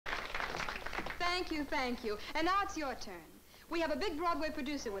Thank you, thank you. And now it's your turn. We have a big Broadway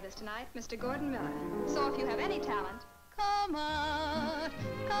producer with us tonight, Mr. Gordon Miller. So if you have any talent, come out,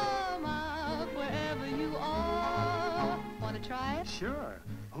 wherever you are. Want to try it? Sure.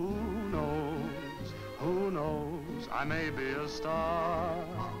 Who knows? Who knows? I may be a star.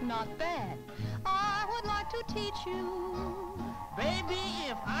 Not bad. I would like to teach you. Baby,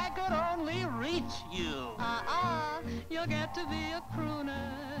 if I could only reach you. You'll get to be a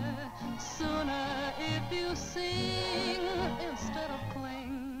crooner sooner if you sing instead of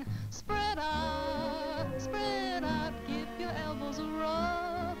cling. Spread out, give your elbows a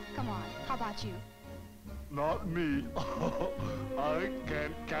rub. Come on, how about you? Not me. I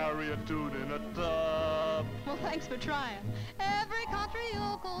can't carry a tune in a tub. Well, thanks for trying. Every country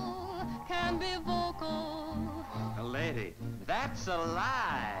yokel can be vocal. Lady, that's a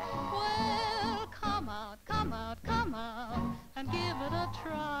lie. Well, come out, and give it a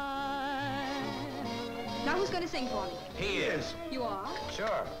try. Now, who's going to sing for me? He is. You are?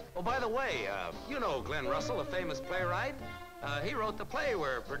 Sure. Oh, by the way, you know Glenn Russell, a famous playwright? He wrote the play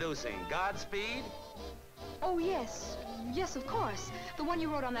we're producing, Godspeed. Oh, yes. Yes, of course. The one you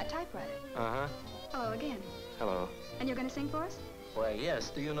wrote on that typewriter. Uh-huh. Hello again. Hello. And you're going to sing for us? Why, yes.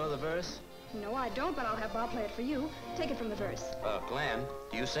 Do you know the verse? No, I don't, but I'll have Bob play it for you. Take it from the verse. Glenn,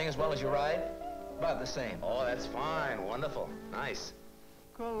 do you sing as well as you ride? About the same. Oh, that's fine. Wonderful. Nice.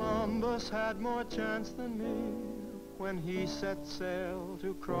 Columbus had more chance than me when he set sail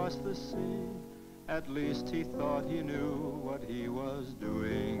to cross the sea. At least he thought he knew what he was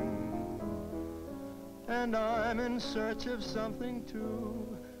doing. And I'm in search of something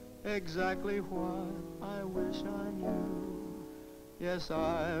too, exactly what I wish I knew. Yes,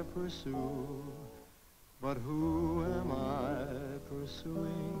 I pursue, but who am I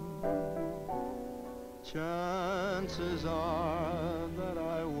pursuing? Chances are that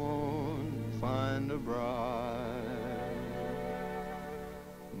I won't find a bride,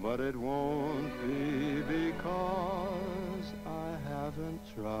 but it won't be because I haven't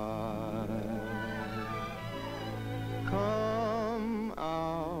tried. Come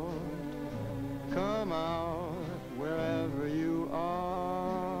out, wherever you are.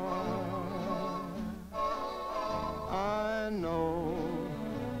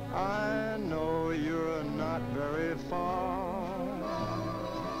 I know you're not very far.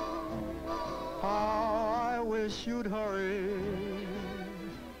 How I wish you'd hurry,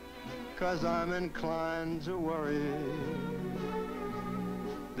 'cause I'm inclined to worry.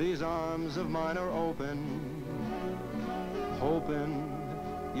 These arms of mine are open, hoping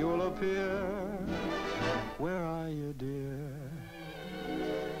you'll appear. Where are you, dear?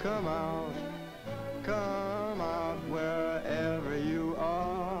 Come out, wherever you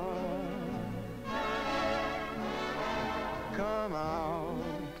are. Come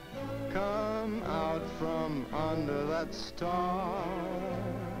out from under that star.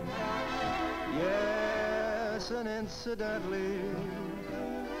 Yes, and incidentally,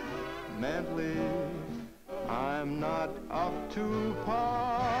 mentally, I'm not up to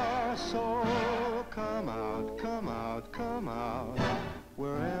par, so come out,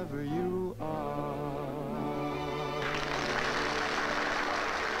 wherever you are.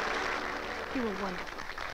 You were wonderful.